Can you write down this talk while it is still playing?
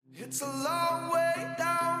It's a long way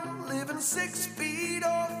down, living 6 feet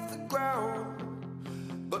off the ground.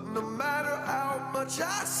 But no matter how much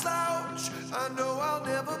I slouch, I know I'll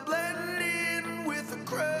never blend in with the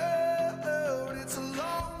crowd. It's a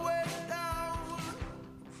long way down.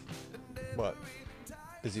 What?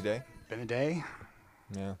 Busy day? Been a day.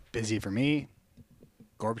 Yeah. Busy for me.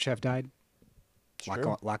 Gorbachev died.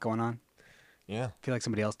 Lot going on. Yeah. I feel like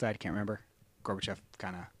somebody else died. Can't remember. Gorbachev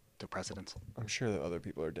kind of took precedence. I'm sure that other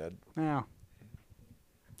people are dead. No.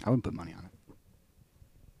 I wouldn't put money on it.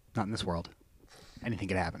 Not in this world. Anything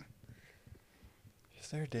could happen. Is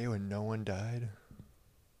there a day when no one died?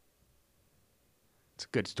 It's a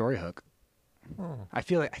good story hook. Oh. I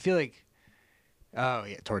feel like. Oh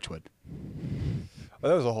yeah, Torchwood.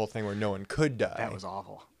 Well, that was a whole thing where no one could die. That was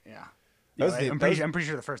awful. Yeah. I'm pretty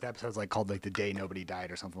sure the first episode's like called like The Day Nobody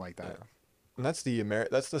Died or something like that. Yeah. And that's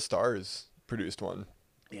the Stars produced one.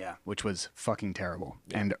 Yeah, which was fucking terrible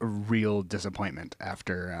and a real disappointment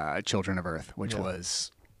after Children of Earth, which was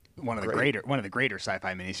one of the greater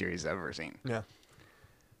sci-fi miniseries I've ever seen. Yeah.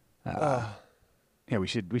 Yeah, we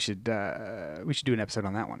should do an episode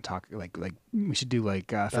on that one. Talk like we should do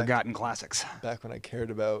like forgotten classics. Back when I cared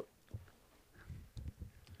about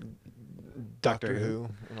Doctor Who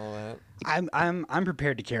and all that. I'm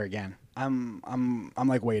prepared to care again. I'm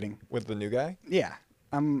like waiting. With the new guy? Yeah.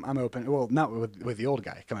 I'm open. Well, not with the old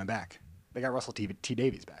guy coming back. They got Russell T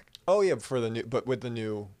Davies back. Oh yeah, but with the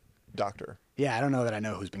new Doctor. Yeah, I don't know that I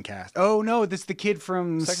know who's been cast. Oh no, this is the kid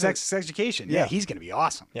from Sex Education. Yeah, he's gonna be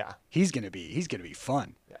awesome. Yeah, he's gonna be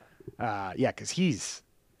fun. Yeah, because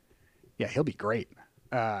he'll be great.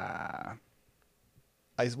 I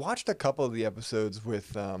watched a couple of the episodes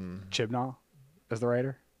with Chibnall as the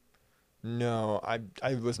writer. No,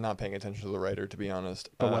 I was not paying attention to the writer, to be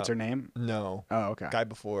honest. But what's her name? No. Oh, okay. Guy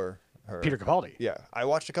before her. Peter Capaldi. Yeah, I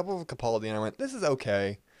watched a couple of Capaldi and I went, this is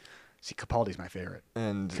okay. See, Capaldi's my favorite.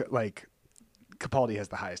 And Capaldi has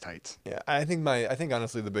the highest heights. Yeah, I think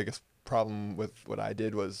honestly the biggest problem with what I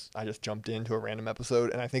did was I just jumped into a random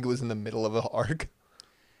episode and I think it was in the middle of an arc.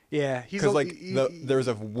 Yeah, because there's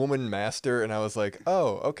a woman master and I was like,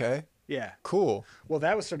 oh, okay. Yeah. Cool. Well,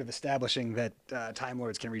 that was sort of establishing that Time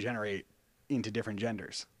Lords can regenerate into different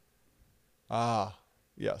genders. Ah,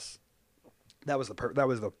 yes. That was the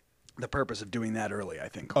purpose of doing that early, I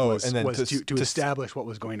think. Oh, was, and then was to establish what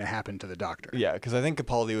was going to happen to the Doctor. Yeah, because I think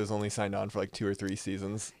Capaldi was only signed on for like 2 or 3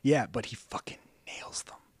 seasons. Yeah, but he fucking nails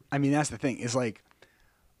them. I mean, that's the thing. Is like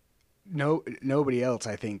nobody else,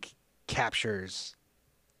 I think, captures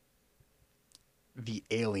the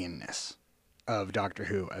alienness of Doctor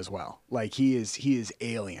Who as well. Like he is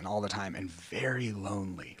alien all the time and very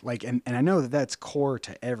lonely. Like and I know that that's core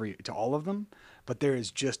to all of them, but there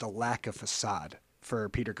is just a lack of facade for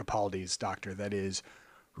Peter Capaldi's Doctor that is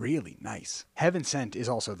really nice. Heaven Sent is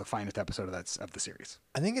also the finest episode of the series.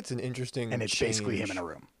 I think it's an interesting and it's basically him in a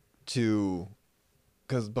room.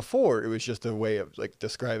 Because before it was just a way of like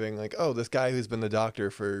describing like, oh, this guy who's been the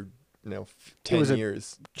Doctor for 10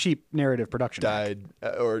 years, cheap narrative production, died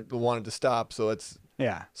or wanted to stop, so let's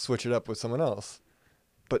switch it up with someone else.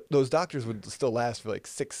 But those Doctors would still last for like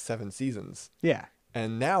 6-7 seasons. Yeah.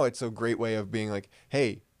 And now it's a great way of being like,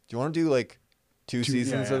 hey, do you want to do like 2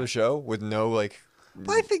 seasons of the show with no like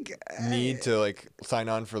I think need to like sign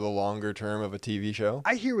on for the longer term of a TV show?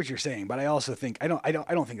 I hear what you're saying, but I also think I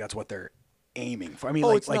don't think that's what they're aiming for. I mean,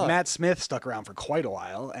 like Matt Smith stuck around for quite a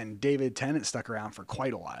while and David Tennant stuck around for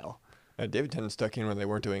quite a while. David Tennant stuck in when they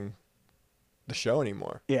weren't doing the show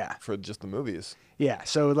anymore. Yeah. For just the movies. Yeah.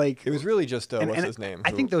 So like it was really just what's his name?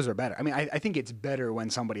 I think those are better. I mean, I think it's better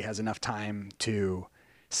when somebody has enough time to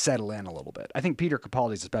settle in a little bit. I think Peter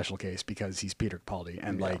Capaldi's a special case because he's Peter Capaldi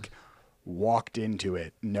and like walked into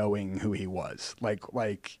it knowing who he was.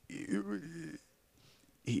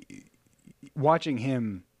 Watching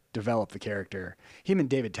him develop the character. Him and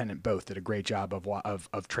David Tennant both did a great job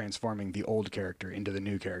of transforming the old character into the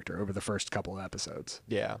new character over the first couple of episodes.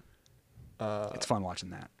 Yeah. It's fun watching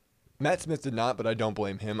that. Matt Smith did not, but I don't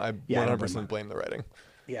blame him. I 100% blame the writing.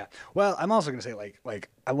 Yeah. Well, I'm also going to say like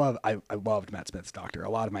I loved Matt Smith's Doctor. A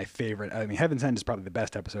lot of my favorite, I mean, Heaven Sent is probably the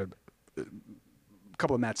best episode. A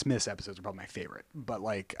couple of Matt Smith's episodes are probably my favorite, but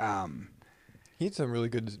like he had some really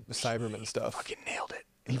good Cyberman stuff. Fucking nailed it.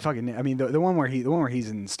 He fucking. I mean, the one where he's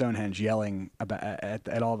in Stonehenge yelling about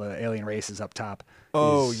at all the alien races up top.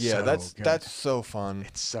 Oh yeah, so that's so fun.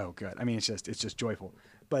 It's so good. I mean, it's just joyful.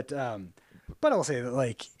 But I'll say that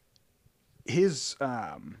like his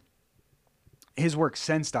work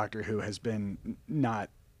since Doctor Who has been none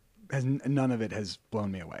of it has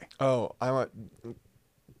blown me away. Oh,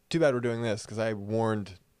 too bad we're doing this because I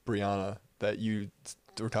warned Brianna that you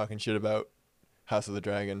were talking shit about House of the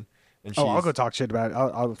Dragon. And Oh, I'll go talk shit about it.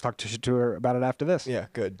 I'll talk shit to her about it after this. Yeah,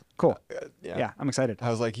 good. Cool. Yeah. Yeah, I'm excited. I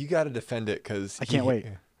was like, you got to defend it because I can't wait.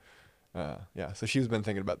 Yeah, so she's been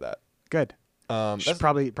thinking about that. Good. She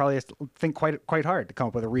probably has to think quite hard to come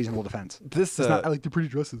up with a reasonable defense. This It's not, I like the pretty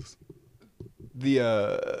dresses.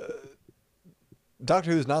 The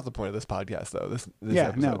Doctor Who is not the point of this podcast, though. This Yeah,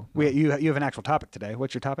 episode. no. You have an actual topic today.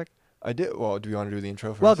 What's your topic? I did. Well, do you want to do the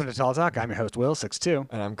intro first? Welcome to Tall Talk. I'm your host, Will, 6'2".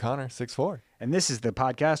 And I'm Connor, 6'4". And this is the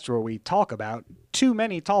podcast where we talk about too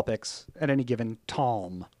many topics at any given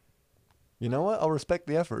time. You know what? I'll respect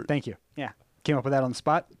the effort. Thank you. Yeah. Came up with that on the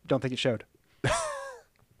spot. Don't think it showed.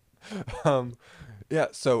 Yeah,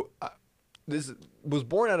 so this was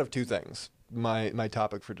born out of two things. My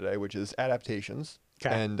topic for today, which is adaptations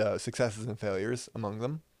and successes and failures among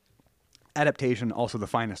them. Adaptation, also the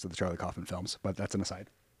finest of the Charlie Kaufman films, but that's an aside.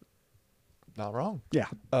 Not wrong. Yeah.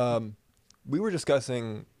 We were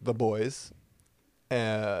discussing The Boys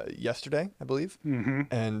yesterday, I believe,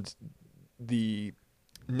 and the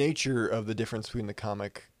nature of the difference between the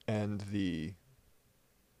comic and the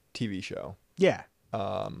TV show. Yeah.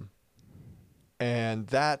 And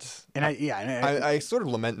that, And I sort of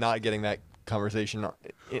lament not getting that conversation on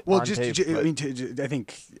tape. I mean,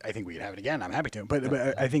 I think we could have it again. I'm happy to, but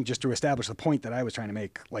I think just to establish the point that I was trying to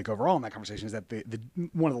make, like overall in that conversation, is that the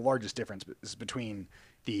one of the largest differences between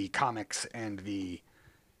the comics and the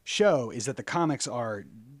show is that the comics are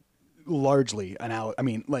largely I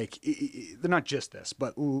mean, like they're not just this,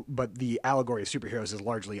 but the allegory of superheroes is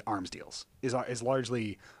largely arms deals, is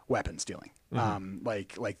largely weapons dealing.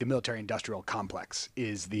 Like the military industrial complex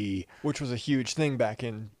is which was a huge thing back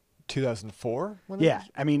in 2004.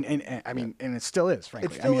 I mean, and it still is,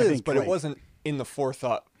 frankly. It still is, I think, but like, it wasn't in the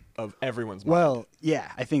forethought of everyone's mind. Well,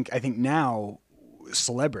 yeah, I think now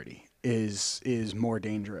celebrity is more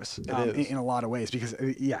dangerous in a lot of ways because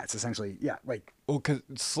it's essentially like because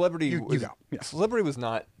celebrity celebrity was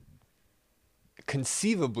not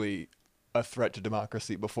conceivably a threat to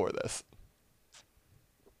democracy before this,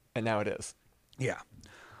 and now it is. Yeah.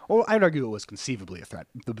 Well, I'd argue it was conceivably a threat,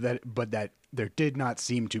 but that there did not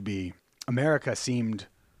seem to be. America seemed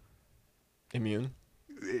Immune.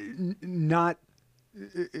 Not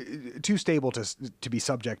too stable to be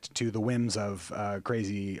subject to the whims of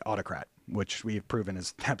crazy autocrat, which we've proven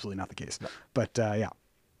is absolutely not the case. No. But yeah.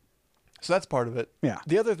 So that's part of it. Yeah.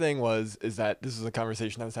 The other thing is that this is a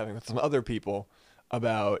conversation I was having with some other people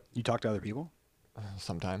about. You talk to other people?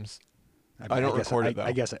 Sometimes. I don't record it though.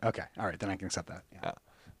 I guess okay. All right, then I can accept that. Yeah.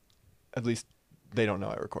 At least they don't know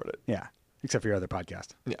I record it. Yeah. Except for your other podcast.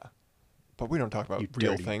 Yeah. But we don't talk about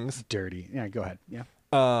real things. Dirty. Yeah. Go ahead. Yeah.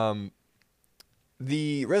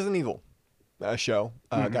 The Resident Evil show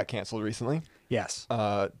got canceled recently. Yes.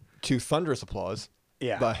 To thunderous applause.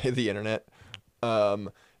 Yeah. By the internet.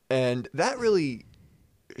 And that really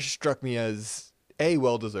struck me as A,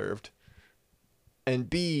 well-deserved, and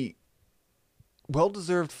B,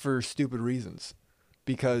 well-deserved for stupid reasons.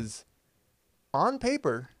 Because on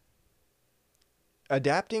paper,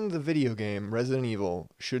 adapting the video game Resident Evil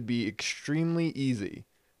should be extremely easy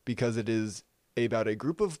because it is about a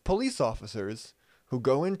group of police officers who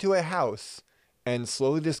go into a house and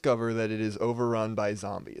slowly discover that it is overrun by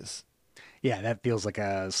zombies. Yeah, that feels like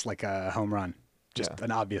a home run. Just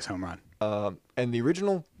an obvious home run. And the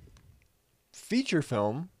original feature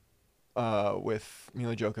film with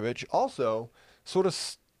Mila Djokovic also sort of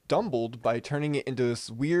stumbled by turning it into this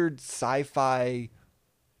weird sci-fi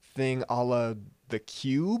thing a la The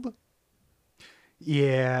Cube.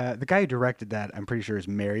 Yeah, the guy who directed that, I'm pretty sure, is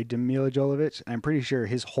married to Mila Jovovich. I'm pretty sure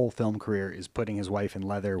his whole film career is putting his wife in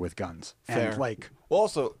leather with guns. Fair. And like, well,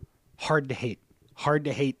 also hard to hate, like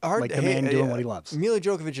the man doing what he loves. Mila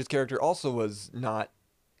Jovovich's character also was not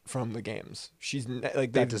from the games. She's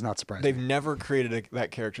like that does not surprise They've me. never created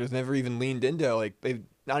that character. They've never even leaned into they've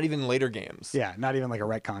not even later games. Yeah, not even like a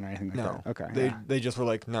retcon or anything like No. that. Okay. They just were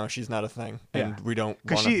like, no, she's not a thing, and we don't.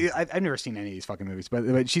 Because I've never seen any of these fucking movies,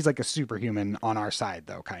 but she's like a superhuman on our side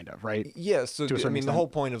though, kind of, right? Yeah. So To a certain the extent. whole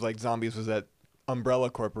point of like zombies was that Umbrella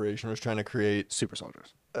Corporation was trying to create Super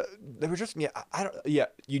soldiers. they were just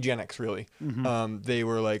eugenics really. They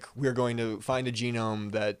were like, we're going to find a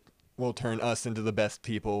genome that will turn us into the best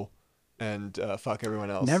people and fuck everyone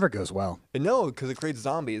else. Never goes well. And no, because it creates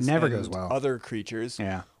zombies. Never and goes well. Other creatures.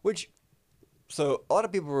 Yeah. So a lot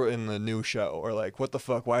of people were in the new show are like, what the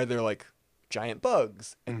fuck? Why are there like giant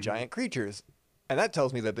bugs and giant creatures? And that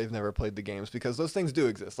tells me that they've never played the games because those things do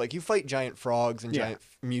exist. Like you fight giant frogs and giant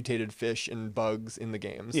mutated fish and bugs in the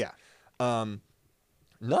games. Yeah.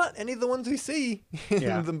 Not any of the ones we see in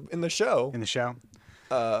the show. In the show.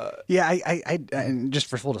 I and just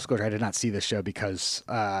for full disclosure, I did not see this show because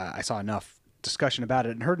I saw enough discussion about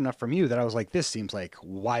it and heard enough from you that I was like, this seems like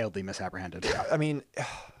wildly misapprehended. I mean,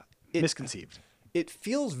 Misconceived. it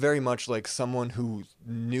feels very much like someone who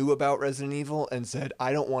knew about Resident Evil and said,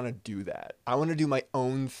 I don't want to do that. I want to do my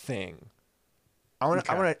own thing. I want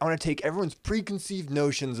to take everyone's preconceived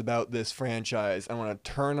notions about this franchise. I want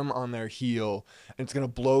to turn them on their heel, and it's going to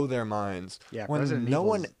blow their minds. Yeah, when Resident no Evil's-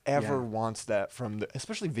 one ever wants that from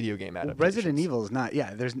especially video game adaptations. Resident Evil is not.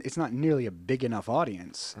 Yeah, it's not nearly a big enough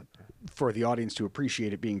audience for the audience to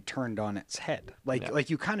appreciate it being turned on its head.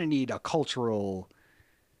 Like you kind of need a cultural,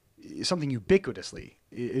 something ubiquitous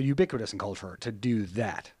in culture to do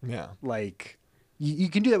that. Yeah. Like you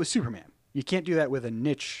can do that with Superman. You can't do that with a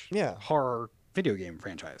niche horror video game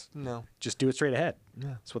franchise. No. Just do it straight ahead.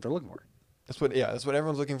 Yeah. That's what they're looking for. That's what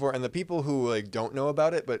everyone's looking for. And the people who like don't know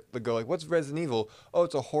about it but they go like, what's Resident Evil? Oh,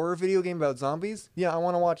 it's a horror video game about zombies? Yeah, I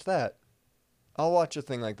want to watch that. I'll watch a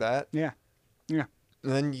thing like that. Yeah. Yeah.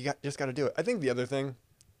 And then you just got to do it. I think the other thing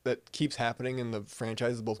that keeps happening in the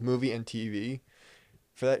franchise, both movie and TV,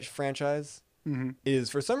 for that franchise, is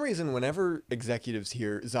for some reason whenever executives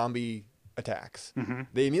hear zombie attacks,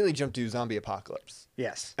 they immediately jump to zombie apocalypse.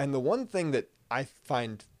 Yes. And the one thing that I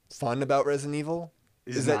find fun about Resident Evil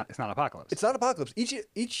is that it's not apocalypse. it's not apocalypse.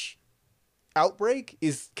 Each outbreak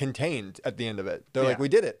is contained at the end of it. They're like, Yeah. we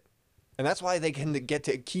did it. And that's why they can get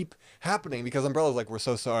to keep happening, because Umbrella's like, we're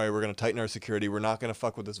so sorry. We're going to tighten our security. We're not going to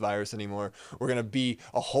fuck with this virus anymore. We're going to be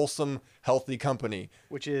a wholesome, healthy company.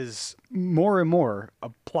 Which is more and more a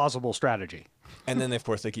plausible strategy. And then, of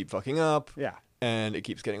course, they keep fucking up. Yeah. And it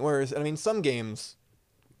keeps getting worse. And I mean, some games,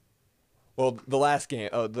 well, the last game,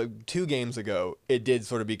 the 2 games ago, it did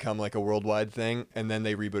sort of become like a worldwide thing. And then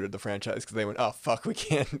they rebooted the franchise because they went, oh, fuck, we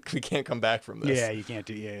can't come back from this. Yeah, you can't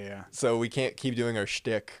do. Yeah. So we can't keep doing our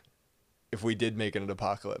shtick if we did make it an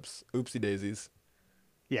apocalypse. Oopsie daisies.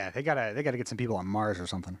 Yeah, they gotta get some people on Mars or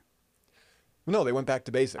something. No, they went back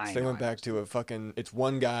to basics. I They know, went back to it's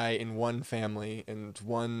one guy in one family and it's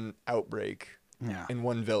one outbreak Yeah. in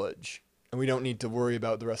one village. And we don't need to worry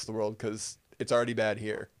about the rest of the world because it's already bad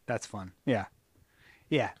here. That's fun. Yeah.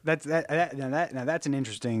 Yeah. Now that's an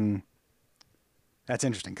interesting. That's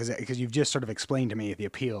interesting because you've just sort of explained to me the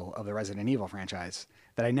appeal of the Resident Evil franchise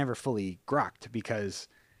that I never fully grokked because,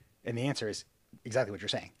 and the answer is exactly what you're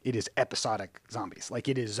saying. It is episodic zombies. Like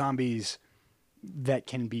it is zombies that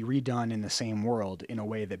can be redone in the same world in a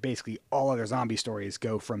way that basically all other zombie stories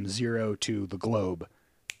go from zero to the globe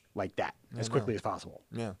like that as quickly as possible.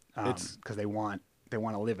 Yeah. It's because they want to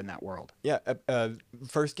live in that world. Yeah.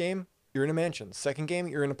 First game, you're in a mansion. Second game,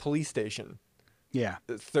 you're in a police station. Yeah.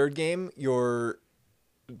 The third game, you're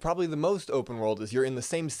probably the most open world is you're in the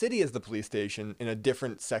same city as the police station in a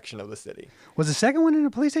different section of the city. Was the second one in a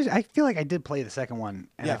police station? I feel like I did play the second one,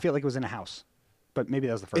 and Yeah. I feel like it was in a house, but maybe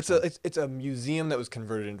that was the first one. It's a museum that was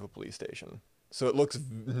converted into a police station. So it looks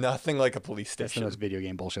nothing like a police That's the station. most video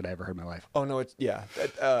game bullshit I ever heard in my life. Oh no, it's yeah.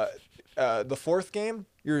 The fourth game,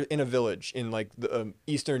 you're in a village in like the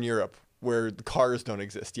Eastern Europe where the cars don't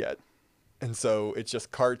exist yet, and so it's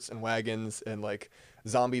just carts and wagons and like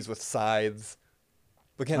zombies with scythes.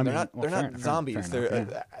 But again, they're not zombies. fair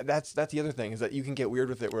enough, That's the other thing is that you can get weird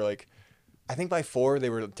with it. Where like, I think by 4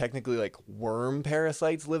 they were technically like worm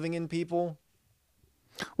parasites living in people.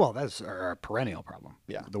 Well, that's a perennial problem.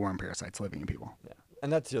 Yeah. The worm parasites living in people. Yeah,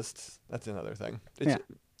 and that's another thing. Yeah.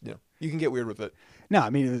 You can get weird with it. No, I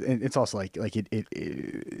mean it's also like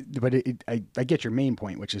but I get your main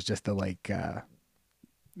point, which is just the like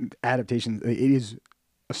adaptation. It is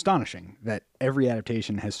astonishing that every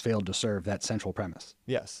adaptation has failed to serve that central premise,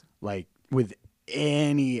 Yes. like with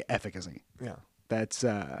any efficacy. Yeah. That's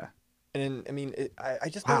And I mean, I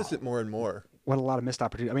just Wow. notice it more and more. what a lot of missed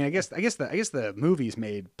opportunity. I mean, I guess the movies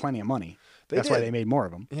made plenty of money. They That's why did. they made more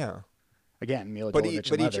of them. Yeah. Again, Mila But Jovovich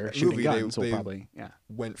but and each Leather shooting movie, guns they will probably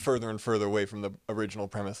went further and further away from the original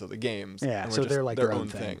premise of the games. yeah. and were So just they're like their own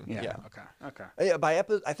thing. Yeah. Yeah. Okay. Yeah,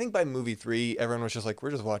 I think by movie 3, everyone was just like,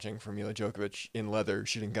 we're just watching for Mila Jovovich in leather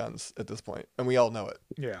shooting guns at this point, and we all know it.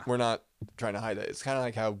 Yeah. We're not trying to hide it. It's kind of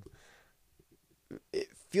like how it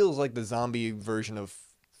feels like the zombie version of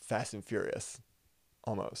Fast and Furious,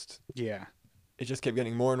 almost. Yeah. It just kept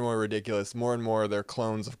getting more and more ridiculous. More and more, they're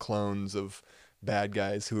clones of bad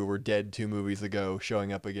guys who were dead 2 movies ago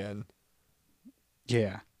showing up again.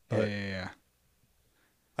 Yeah. But- Yeah.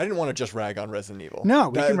 I didn't want to just rag on Resident Evil. No,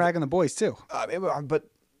 we can rag on the boys too. But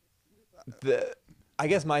I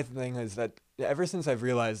guess my thing is that ever since I've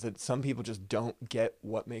realized that some people just don't get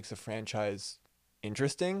what makes a franchise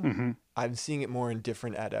interesting, I'm seeing it more in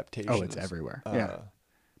different adaptations. Oh, it's everywhere. Yeah.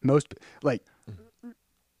 Most like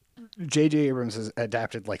J.J. Abrams has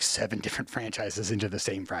adapted like 7 different franchises into the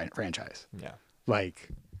same franchise. Yeah. Like,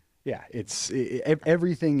 Yeah,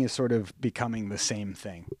 everything is sort of becoming the same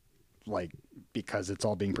thing, like because it's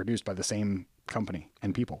all being produced by the same company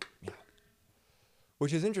and people. Yeah.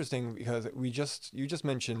 Which is interesting because you just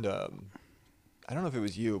mentioned I don't know if it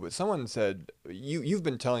was you, but someone said you've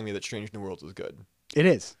been telling me that Strange New Worlds is good. It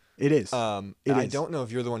is. I don't know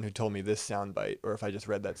if you're the one who told me this soundbite or if I just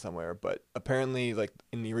read that somewhere, but apparently, like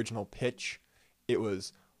in the original pitch, it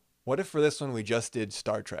was, "What if for this one we just did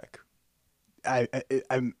Star Trek?" I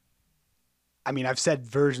mean, I've said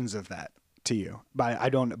versions of that to you, but I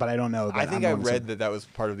don't know. That I think I read that was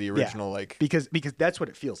part of the original, like because that's what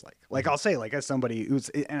it feels like. Like I'll say, like as somebody who's,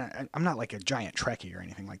 and I'm not like a giant Trekkie or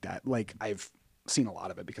anything like that. Like I've seen a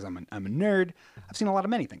lot of it because I'm a nerd. I've seen a lot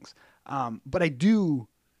of many things, but I do.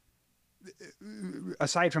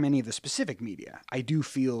 Aside from any of the specific media, I do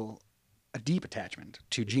feel a deep attachment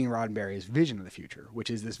to Gene Roddenberry's vision of the future,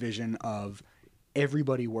 which is this vision of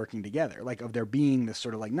everybody working together, like of there being this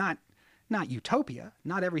sort of like not utopia,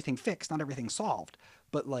 not everything fixed, not everything solved,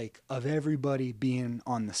 but like of everybody being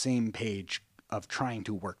on the same page of trying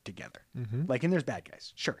to work together. Mm-hmm. Like, and there's bad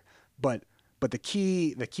guys, sure, but the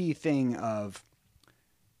key thing of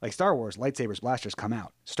like Star Wars, lightsabers, blasters come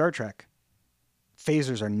out. Star Trek,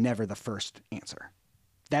 phasers are never the first answer.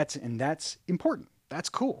 That's important. That's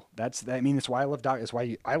cool. That's why I love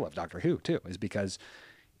I love Doctor Who too, is because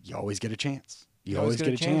you always get a chance. You always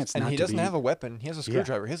get a chance. And he doesn't have a weapon. He has a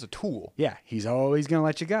screwdriver. He has a tool. Yeah, he's always going to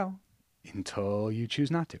let you go until you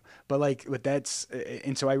choose not to. But that's,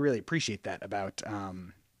 and so I really appreciate that about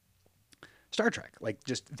Star Trek. Like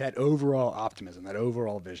just that overall optimism, that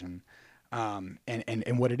overall vision,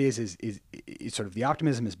 and what it is sort of the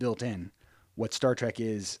optimism is built in. What Star Trek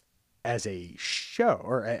is as a show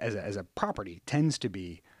or as a property tends to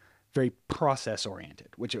be very process oriented,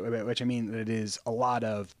 which I mean that it is a lot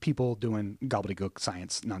of people doing gobbledygook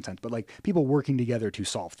science nonsense, but like people working together to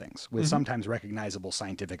solve things with sometimes recognizable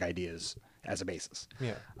scientific ideas as a basis.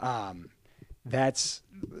 Yeah. That's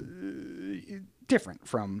different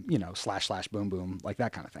from, slash boom boom, like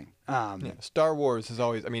that kind of thing. Yeah. Star Wars is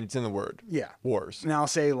always, I mean, it's in the word. Yeah. Wars. Now I'll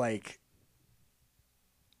say like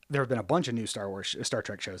there have been a bunch of new Star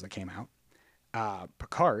Trek shows that came out.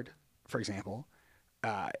 Picard, for example,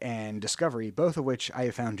 and Discovery, both of which I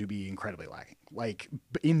have found to be incredibly lacking. Like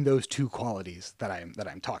in those two qualities that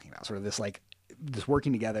I'm talking about, sort of this like this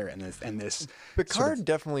working together and this. Picard sort of,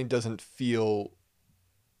 definitely doesn't feel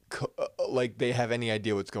like they have any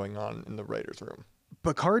idea what's going on in the writers' room.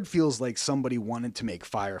 Picard feels like somebody wanted to make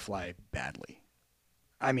Firefly badly.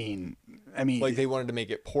 I mean, like they wanted to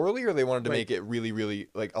make it poorly, or they wanted to make it really, really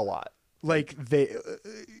like a lot. Like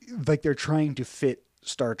they're trying to fit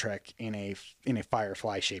Star Trek in a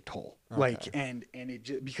Firefly shaped hole. Okay. Like, and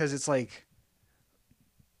it because it's like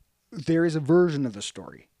there is a version of the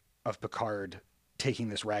story of Picard taking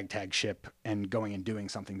this ragtag ship and going and doing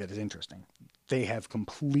something that is interesting. They have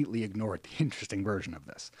completely ignored the interesting version of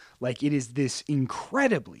this. Like it is this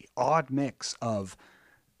incredibly odd mix of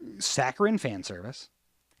saccharine fan service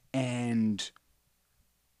and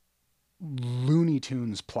Looney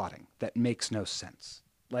Tunes plotting that makes no sense.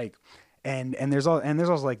 Like, and there's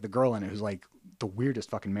also like the girl in it who's like the weirdest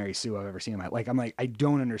fucking Mary Sue I've ever seen in my life. I'm like, I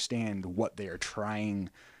don't understand what they are trying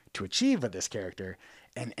to achieve with this character.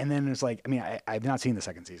 And then it's like, I mean, I've not seen the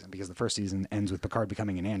second season because the first season ends with Picard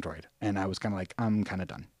becoming an android. And I was kind of like, I'm kind of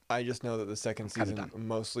done. I just know that the second season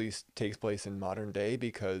mostly takes place in modern day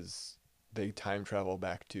because they time travel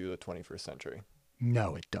back to the 21st century.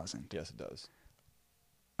 No, it doesn't. Yes, it does.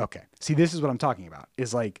 Okay. See, this is what I'm talking about.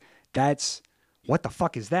 Is like, that's, what the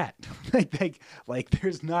fuck is that? like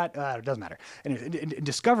there's not, it doesn't matter. And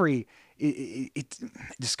Discovery,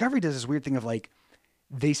 Discovery does this weird thing of like,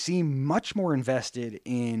 they seem much more invested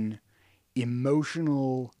in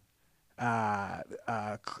emotional,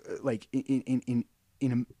 like in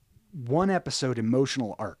one episode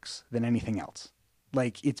emotional arcs than anything else.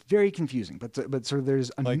 Like it's very confusing, but sort of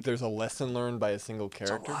there's there's a lesson learned by a single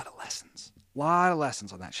character. It's a lot of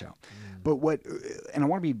lessons on that show. But and I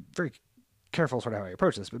want to be very careful sort of how I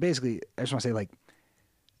approach this, but basically I just want to say like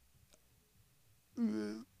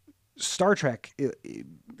Star Trek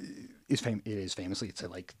is famously, it's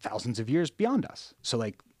like thousands of years beyond us. So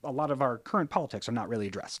like a lot of our current politics are not really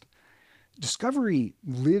addressed. Discovery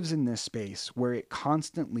lives in this space where it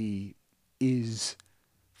constantly is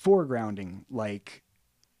foregrounding like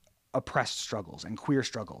oppressed struggles and queer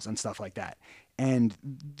struggles and stuff like that. And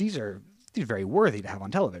these are very worthy to have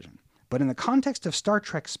on television. But in the context of Star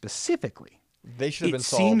Trek specifically, they should have been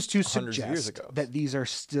solved seems to hundreds of years suggest ago. that these are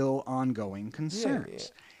still ongoing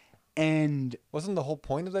concerns. Yeah. And wasn't the whole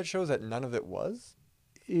point of that show that none of it was?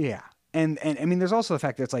 Yeah. And I mean, there's also the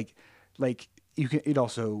fact that it's like it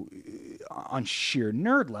also on sheer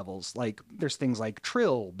nerd levels, like there's things like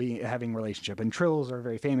Trill having relationship, and Trills are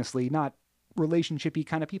very famously not relationshipy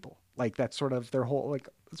kind of people. Like that's sort of their whole, like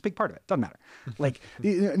it's a big part of it. Doesn't matter. Like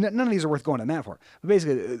none of these are worth going to that for. But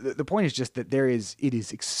basically, the point is just that it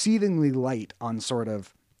is exceedingly light on sort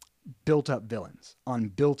of built up villains, on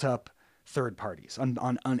built up third parties,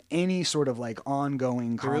 on any sort of like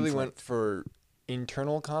ongoing conflict. They really went for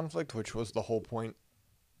internal conflict, which was the whole point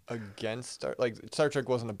against Star Trek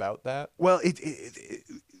wasn't about that. Well,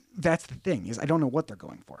 that's the thing, is I don't know what they're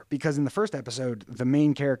going for, because in the first episode the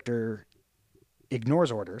main character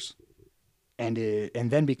ignores orders and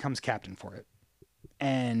then becomes captain for it,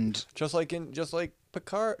 and just like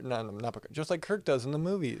Picard, not Picard, just like Kirk does in the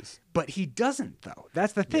movies. But he doesn't, though.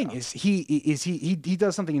 That's the thing. Is he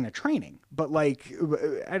does something in a training, but like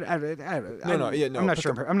I'm not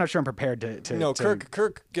sure. I'm not sure I'm prepared to. No,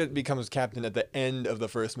 Kirk becomes captain at the end of the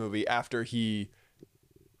first movie after he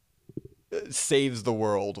saves the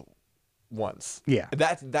world once. Yeah,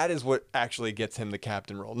 that is what actually gets him the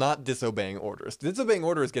captain role, not disobeying orders. Disobeying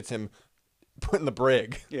orders gets him put in the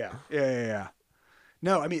brig. Yeah.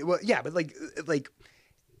 No, I mean, well, yeah, but like,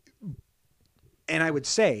 and I would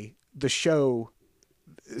say the show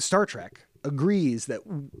Star Trek agrees that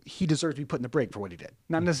he deserves to be put in the brig for what he did.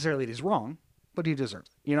 Not necessarily that he's wrong, but he deserves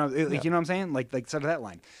it. You know, you know what I'm saying? Like sort of that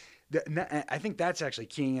line. I think that's actually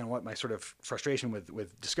keying in what my sort of frustration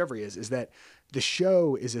with Discovery is that the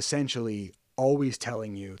show is essentially always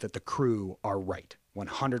telling you that the crew are right,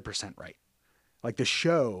 100% right. Like the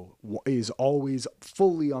show is always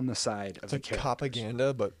fully on the side of the characters. It's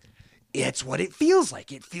propaganda, but it's what it feels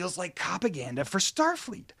like. It feels like propaganda for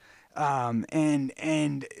Starfleet,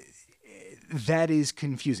 and that is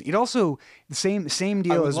confusing. It also the same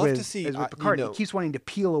deal as with Picard. He keeps wanting to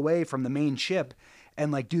peel away from the main ship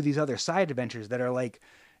and like do these other side adventures that are like.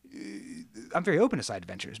 I'm very open to side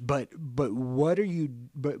adventures, but what are you?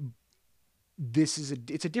 But it's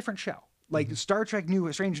a different show. Like Star Trek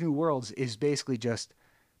Strange New Worlds is basically just a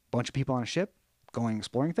bunch of people on a ship going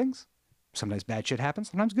exploring things. Sometimes bad shit happens,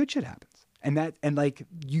 sometimes good shit happens. And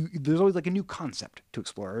there's always like a new concept to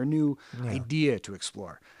explore or a new idea to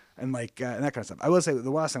explore. And like and that kind of stuff. I will say the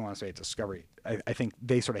last thing I want to say is Discovery. I think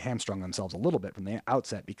they sort of hamstrung themselves a little bit from the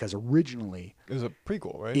outset because originally it was a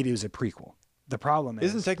prequel, right? It is a prequel. The problem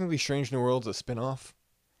is isn't technically Strange New Worlds a spin-off?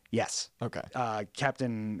 Yes. Okay. The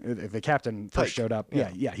captain first showed up.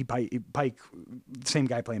 Yeah. Pike, same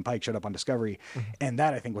guy playing Pike, showed up on Discovery, and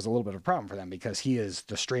that I think was a little bit of a problem for them because he is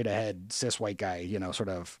the straight ahead cis white guy, sort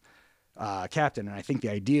of captain, and I think the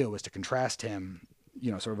idea was to contrast him,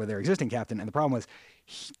 sort of with their existing captain, and the problem was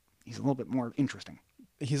he's a little bit more interesting.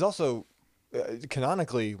 He's also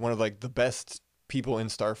canonically one of like the best people in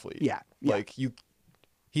Starfleet. Yeah. Like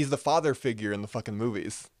he's the father figure in the fucking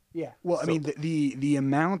movies. Yeah. Well, I mean, the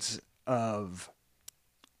amount of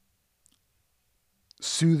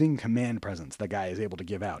soothing command presence that guy is able to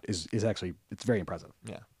give out is actually, it's very impressive.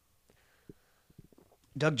 Yeah.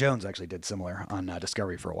 Doug Jones actually did similar on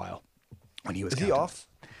Discovery for a while when he was captain. Is he off?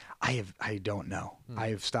 I don't know. I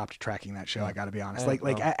have stopped tracking that show. I got to be honest.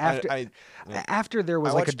 After there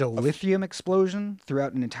was like a dilithium explosion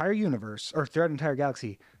throughout an entire universe or throughout an entire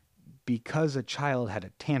galaxy because a child had a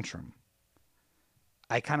tantrum.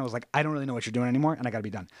 I kind of was like, I don't really know what you're doing anymore, and I got to be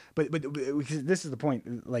done. But this is the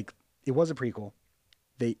point. Like, it was a prequel.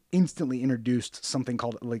 They instantly introduced something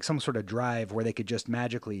called like some sort of drive where they could just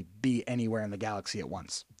magically be anywhere in the galaxy at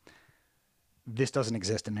once. This doesn't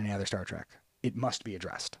exist in any other Star Trek. It must be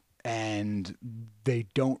addressed, and they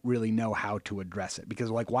don't really know how to address it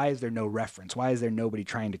because, like, why is there no reference? Why is there nobody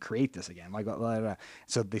trying to create this again? Like, blah, blah, blah.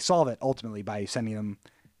 So they solve it ultimately by sending them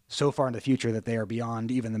so far in the future that they are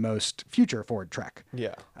beyond even the most future forward Trek.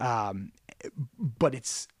 Yeah. But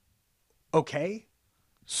it's okay.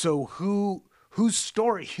 So whose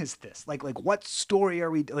story is this? Like what story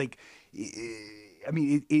are we like? I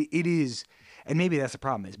mean, it is, and maybe that's the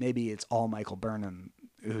problem. Is maybe it's all Michael Burnham,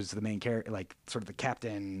 who's the main character, like sort of the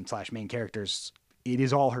captain / main characters. It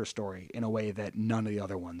is all her story in a way that none of the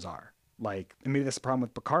other ones are. Like, and maybe that's the problem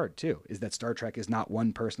with Picard too, is that Star Trek is not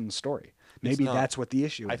one person's story. Maybe that's what the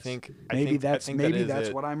issue is. I think that's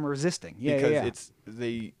what I'm resisting. Yeah, because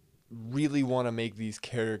they really want to make these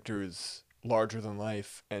characters larger than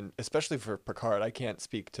life, and especially for Picard, I can't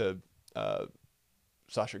speak to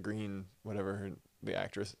Sasha Green, whatever the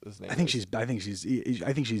actress's name is. I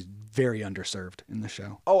think she's very underserved in the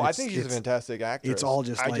show. Oh, I think she's a fantastic actress. It's all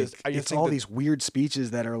just it's all these weird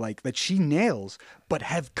speeches that are like that she nails, but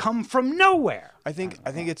have come from nowhere. I think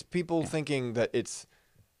it's people thinking that it's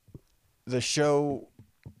the show.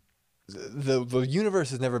 The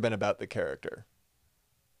universe has never been about the character.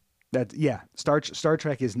 That Star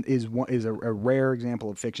Trek is a rare example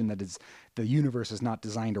of fiction that is the universe is not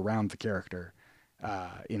designed around the character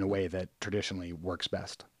in a way that traditionally works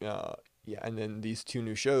best. Yeah, and then these two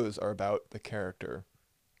new shows are about the character,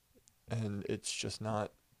 and it's just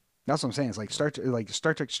not. That's what I'm saying. It's like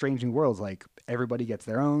Star Trek: Strange New Worlds. Like everybody gets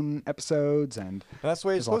their own episodes, and That's the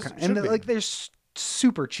way it's there's all supposed kind, to and be. like there's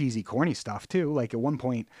super cheesy, corny stuff too. Like at one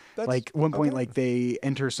point, Okay. like they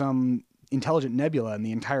enter some intelligent nebula, and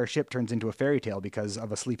the entire ship turns into a fairy tale because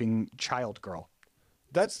of a sleeping child girl.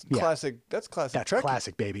 That's Yeah. classic. That's classic. That's Trek.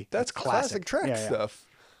 classic, baby. That's classic Trek Yeah, yeah. stuff.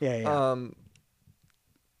 Yeah.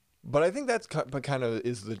 But I think that's kind of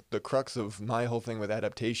is the crux of my whole thing with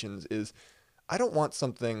adaptations is I don't want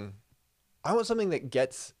something. I want something that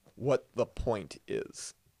gets what the point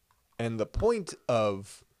is, and the point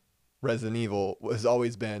of Resident Evil has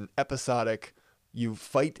always been episodic. You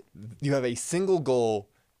fight. You have a single goal,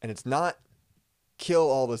 and it's not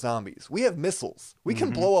kill all the zombies. We have missiles. We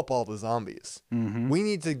can blow up all the zombies. We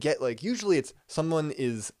need to get usually it's someone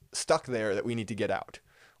is stuck there that we need to get out.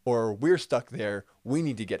 Or we're stuck there, we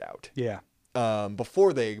need to get out. Yeah.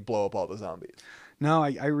 Before they blow up all the zombies. No,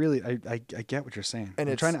 I really get what you're saying. And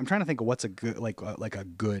I'm trying to think of what's a good like a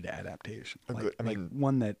good adaptation.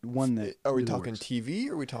 One that Are we really talking works. TV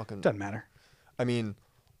or are we talking Doesn't matter. I mean,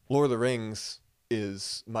 Lord of the Rings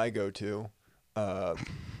is my go-to.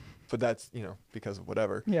 But that's, because of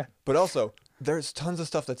whatever. Yeah. But also, there's tons of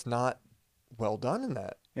stuff that's not well done in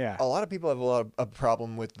that. Yeah. A lot of people have a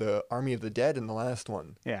problem with the Army of the Dead in the last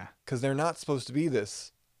one. Yeah. Because they're not supposed to be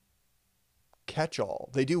this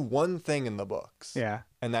catch-all. They do one thing in the books. Yeah.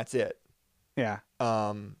 And that's it. Yeah.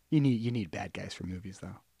 You need bad guys for movies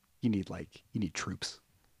though. You need troops.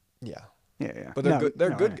 Yeah. Yeah. But they're good.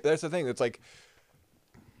 They're good. Right. That's the thing. It's like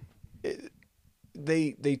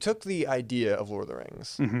they took the idea of Lord of the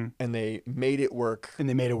Rings and they made it work And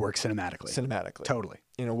they made it work cinematically. totally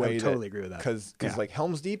in a I way would totally agree with that. Because Yeah. like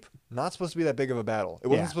Helm's Deep, not supposed to be that big of a battle. It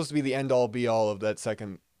wasn't Yeah. supposed to be the end all be all of that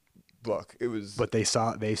second book. It was. But they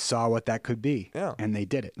saw what that could be. Yeah. And they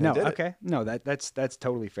did it. They did it. Okay. No, that's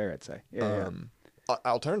totally fair, I'd say. Yeah.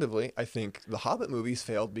 Alternatively, I think the Hobbit movies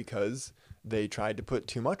failed because they tried to put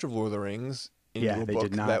too much of Lord of the Rings into a they book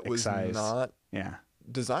did not that was excise. not Yeah.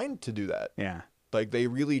 designed to do that. Yeah. Like they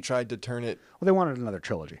really tried to turn it. Well, they wanted another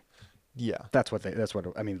trilogy. Yeah.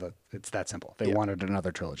 It's that simple. They Yeah. wanted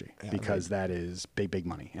another trilogy Yeah, because that is big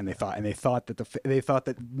money. And they thought that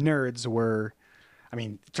nerds were,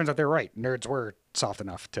 it turns out they're right. Nerds were soft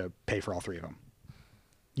enough to pay for all three of them.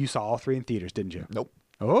 You saw all three in theaters, didn't you? Nope.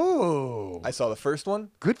 Oh, I saw the first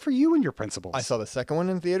one. good for you and your principles. I saw the second one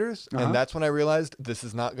in theaters, and that's when I realized this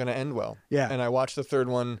is not going to end well. Yeah. And I watched the third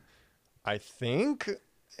one, I think,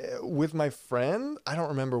 with my friend. I don't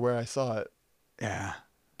remember where I saw it, Yeah.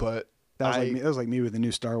 but That was like me with the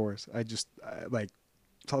new Star Wars. I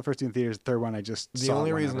saw the first two in theaters. The third one I just the saw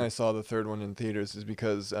only reason whenever. I saw the third one in theaters is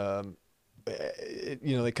because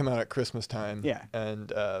they come out at Christmas time. Yeah.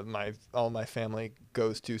 And all my family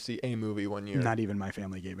goes to see a movie one year. Not even my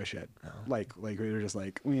family gave a shit. Like we were just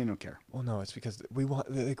like, we don't care. Well, no, it's because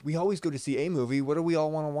we always go to see a movie. What do we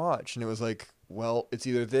all want to watch? And it was like, well, it's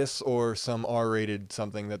either this or some R-rated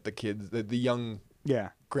something that the young Yeah.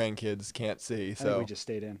 grandkids can't see. I think So we just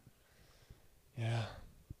stayed in. yeah,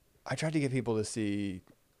 I tried to get people to see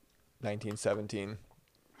 1917.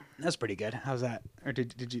 That's pretty good. How's that? Or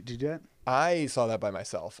did you do that? I saw that by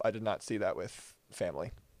myself. I did not see that with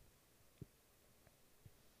family.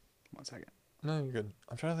 1 second. No, you're good.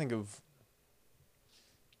 I'm trying to think of.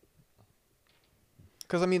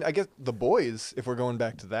 Because, I guess The Boys, if we're going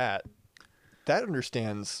back to that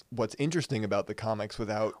understands what's interesting about the comics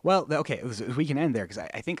without. Well, okay, we can end there because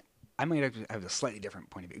I think I might have a slightly different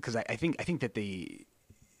point of view because I think that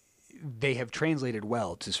they have translated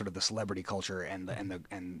well to sort of the celebrity culture and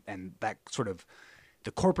that sort of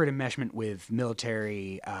the corporate enmeshment with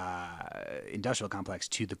military industrial complex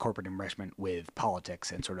to the corporate enmeshment with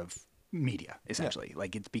politics and sort of media essentially. Yeah.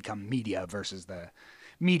 Like it's become media versus the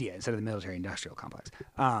media instead of the military industrial complex.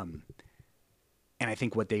 And I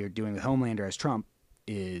think what they are doing with Homelander as Trump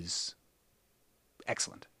is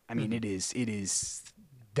excellent. I mean, that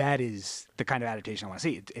is the kind of adaptation I want to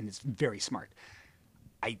see, and it's very smart.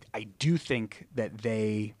 I do think that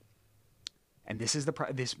and this is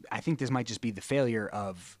I think this might just be the failure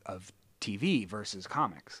of TV versus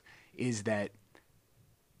comics, is that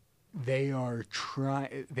they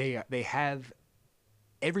have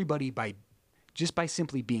everybody by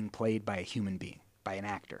simply being played by a human being, by an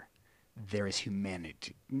actor. There is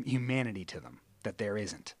humanity to them that there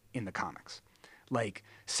isn't in the comics. Like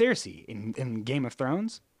Cersei in Game of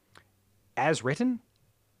Thrones, as written,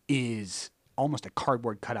 is almost a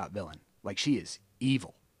cardboard cutout villain. Like, she is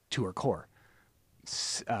evil to her core.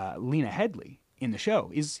 Lena Headey in the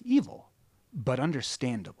show is evil, but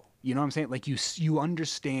understandable. You know what I'm saying? Like, you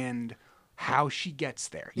understand how she gets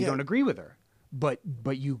there. You don't agree with her, but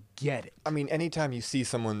you get it. I mean, anytime you see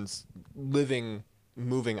someone's living,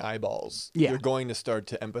 moving eyeballs, Yeah. you're going to start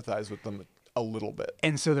to empathize with them a little bit.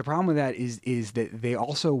 And so the problem with that is that they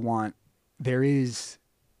also want, there is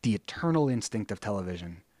the eternal instinct of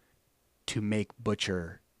television to make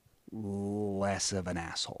Butcher less of an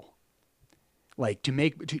asshole. Like,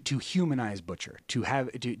 to humanize Butcher,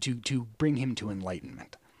 to bring him to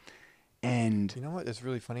enlightenment. And You know what? It's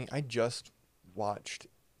really funny. I just watched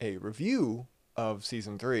a review of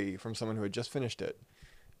season 3 from someone who had just finished it,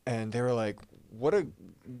 and they were like,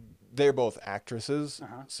 they're both actresses,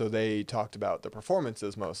 so they talked about the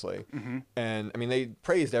performances mostly. And I mean, they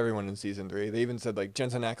praised everyone in season 3. They even said, like,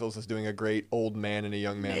 Jensen Ackles is doing a great old man in a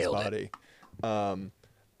young man's body.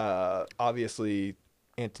 Obviously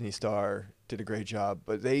Anthony Starr did a great job,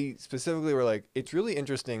 but they specifically were like, it's really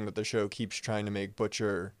interesting that the show keeps trying to make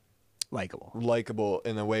Butcher likable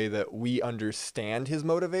in a way that we understand his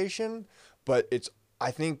motivation, but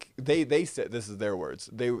I think they said, this is their words,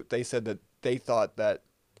 they said that they thought that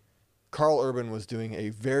Carl Urban was doing a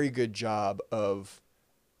very good job of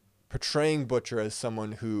portraying Butcher as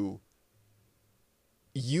someone who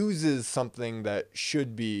uses something that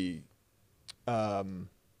should be not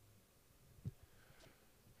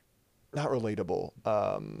relatable,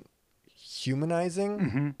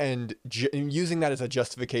 humanizing, and using that as a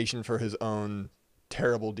justification for his own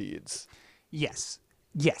terrible deeds. Yes.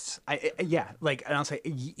 Yeah. Like, and I'll say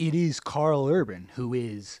it is Carl Urban who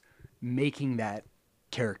is making that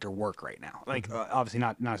character work right now. Like, obviously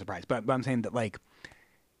not a surprise, but I'm saying that, like,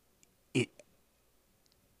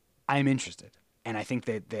 I'm interested, and I think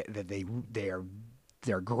that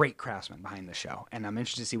they're great craftsmen behind the show, and I'm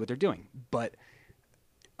interested to see what they're doing. But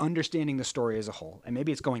understanding the story as a whole, and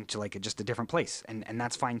maybe it's going to, like, just a different place, and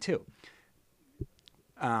that's fine too.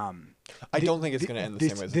 I don't think it's going to end the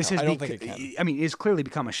same way as it I don't think it can. I mean, it's clearly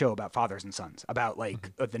become a show about fathers and sons, about,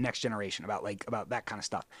 like, the next generation, about that kind of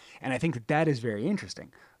stuff. And I think that is very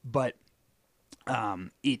interesting. But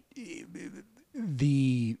that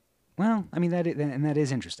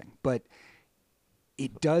is interesting. But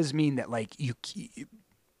it does mean that, like,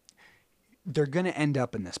 they're going to end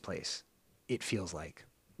up in this place, it feels like,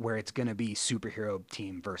 where it's going to be superhero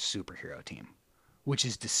team versus superhero team, which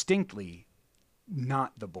is distinctly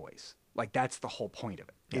not the boys. Like, that's the whole point of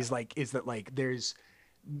it. Yeah. Is that there's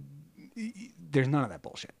none of that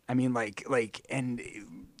bullshit. I mean, and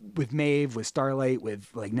with Maeve, with Starlight, with,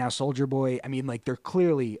 like, now Soldier Boy, I mean, like, they're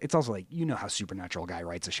clearly, it's also like, you know how Supernatural guy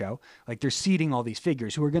writes a show. Like, they're seeding all these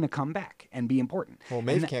figures who are going to come back and be important. Well,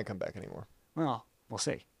 Maeve can't come back anymore. Well, we'll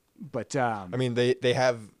see. But I mean, they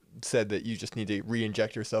have said that you just need to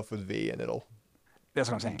re-inject yourself with V and it'll. That's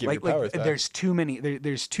what I'm saying. Give your powers back. There's too many.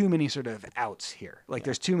 There's too many sort of outs here. Like,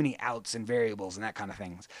 there's too many outs and variables and that kind of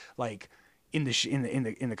things. Like, in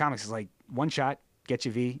the comics, it's like one shot, get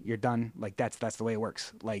you V, you're done. Like, that's the way it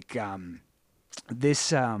works. Like, this.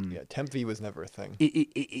 Temp V was never a thing.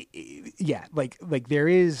 Yeah, like there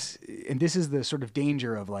is, and this is the sort of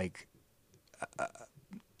danger of, like,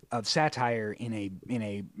 of satire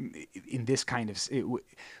in this kind of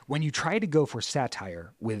when you try to go for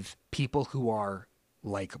satire with people who are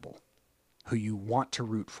likable, who you want to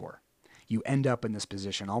root for, you end up in this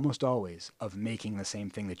position almost always of making the same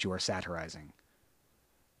thing that you are satirizing,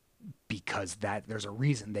 because there's a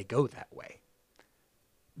reason they go that way.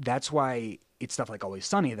 That's why it's stuff like Always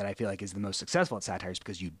Sunny that I feel like is the most successful at satire, is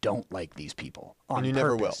because you don't like these people on and you purpose.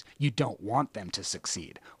 Never will. You don't want them to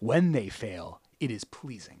succeed. When they fail, it is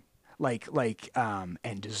pleasing,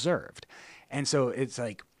 and deserved. And so it's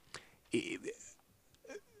like,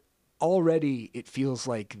 already it feels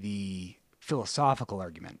like the philosophical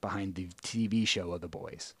argument behind the TV show of The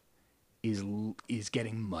Boys is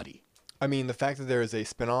getting muddy. I mean, the fact that there is a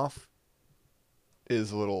spinoff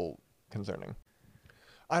is a little concerning.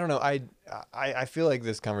 I don't know. I feel like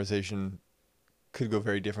this conversation could go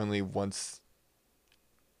very differently once.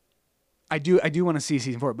 I do want to see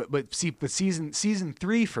season 4, but season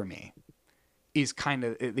 3 for me is kind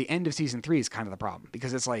of the end of season 3 is kind of the problem,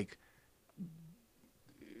 because it's like,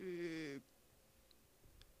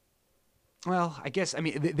 well, I guess, I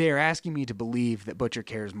mean, they're asking me to believe that Butcher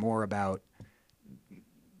cares more about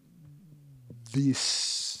the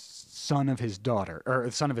son of his daughter, or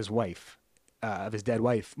the son of his wife, of his dead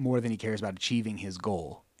wife, more than he cares about achieving his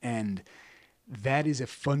goal. And that is a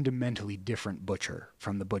fundamentally different Butcher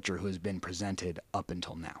from the Butcher who has been presented up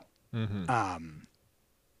until now. Mm-hmm.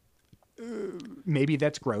 Maybe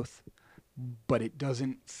that's growth, but it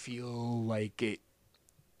doesn't feel like it.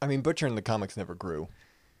 I mean, Butcher in the comics never grew.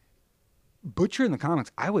 Butcher in the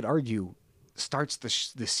comics, I would argue, starts the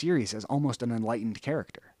series as almost an enlightened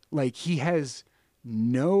character. Like, he has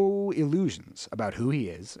no illusions about who he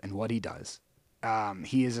is and what he does.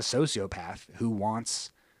 He is a sociopath who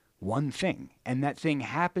wants one thing, and that thing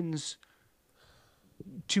happens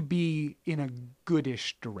to be in a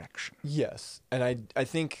goodish direction. Yes, and I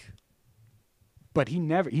think... But he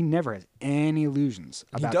never has any illusions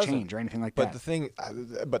about change or anything like that.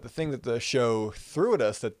 But the thing that the show threw at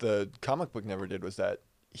us that the comic book never did was that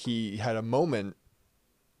he had a moment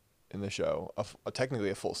in the show, technically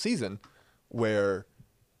a full season, where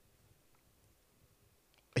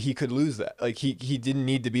he could lose that. Like, he didn't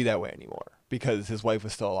need to be that way anymore because his wife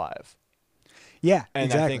was still alive. Yeah, and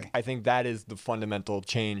exactly. I think that is the fundamental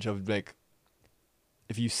change of, like,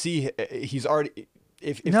 if you see he's already...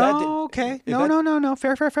 If no, that did, okay. If No, that, no.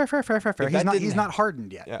 Fair. He's not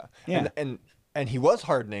hardened yet. Yeah. Yeah. And he was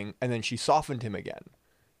hardening, and then she softened him again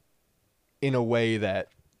in a way that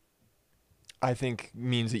I think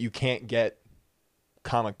means that you can't get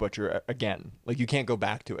Comic Butcher again. Like, you can't go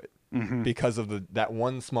back to it because of that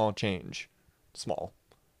one small change. Small.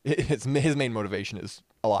 His main motivation is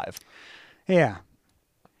alive. Yeah.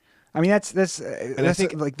 I mean, that's I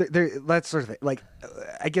think, like that's sort of thing. Like,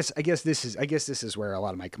 I guess this is where a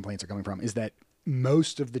lot of my complaints are coming from, is that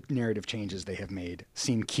most of the narrative changes they have made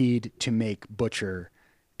seem keyed to make Butcher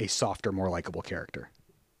a softer, more likable character,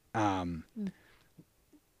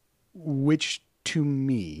 which to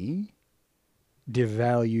me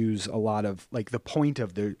devalues a lot of, like, the point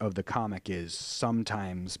of the comic is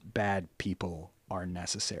sometimes bad people are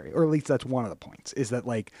necessary, or at least that's one of the points, is that,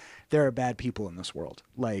 like, there are bad people in this world,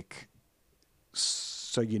 like,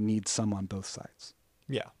 so you need some on both sides.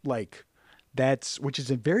 Yeah. Like, which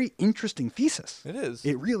is a very interesting thesis. It is.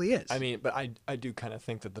 It really is. I mean, but I do kind of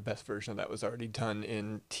think that the best version of that was already done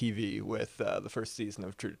in TV with the first season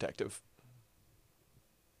of True Detective.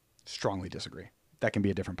 Strongly disagree. That can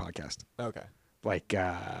be a different podcast. Okay. Like,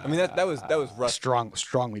 I mean, that was Rust.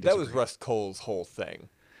 Strongly disagree. That was Rust Cole's whole thing.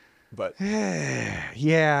 But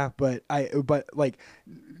yeah, but like,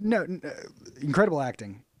 no, incredible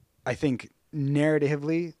acting. I think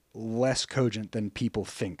narratively less cogent than people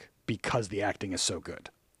think because the acting is so good.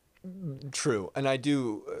 True, and I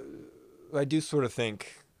do sort of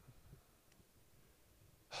think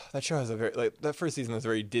that show has a very, like, that first season has a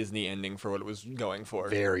very Disney ending for what it was going for.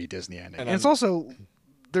 Very Disney ending, and it's also,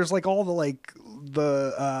 there's, like, all the, like,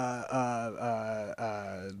 the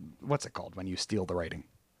what's it called when you steal the writing?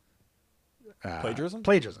 Plagiarism?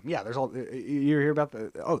 Plagiarism. Yeah, there's all, you hear about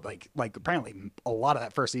like apparently a lot of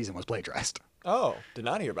that first season was plagiarized. Oh, did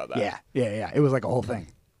not hear about that. Yeah. It was like a whole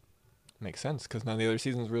thing. Makes sense, because none of the other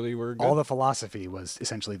seasons really were good. All the philosophy was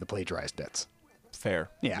essentially the plagiarized bits.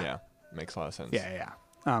 Fair. Yeah. Makes a lot of sense. Yeah.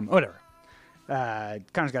 Whatever.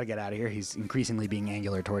 Connor's got to get out of here. He's increasingly being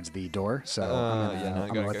angular towards the door, so I'm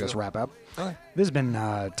gonna let this wrap up. Okay. This has been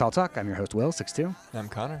Tall Talk. I'm your host, Will, 6'2". I'm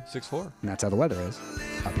Connor, 6'4". And that's how the weather is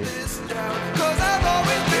up here. Cause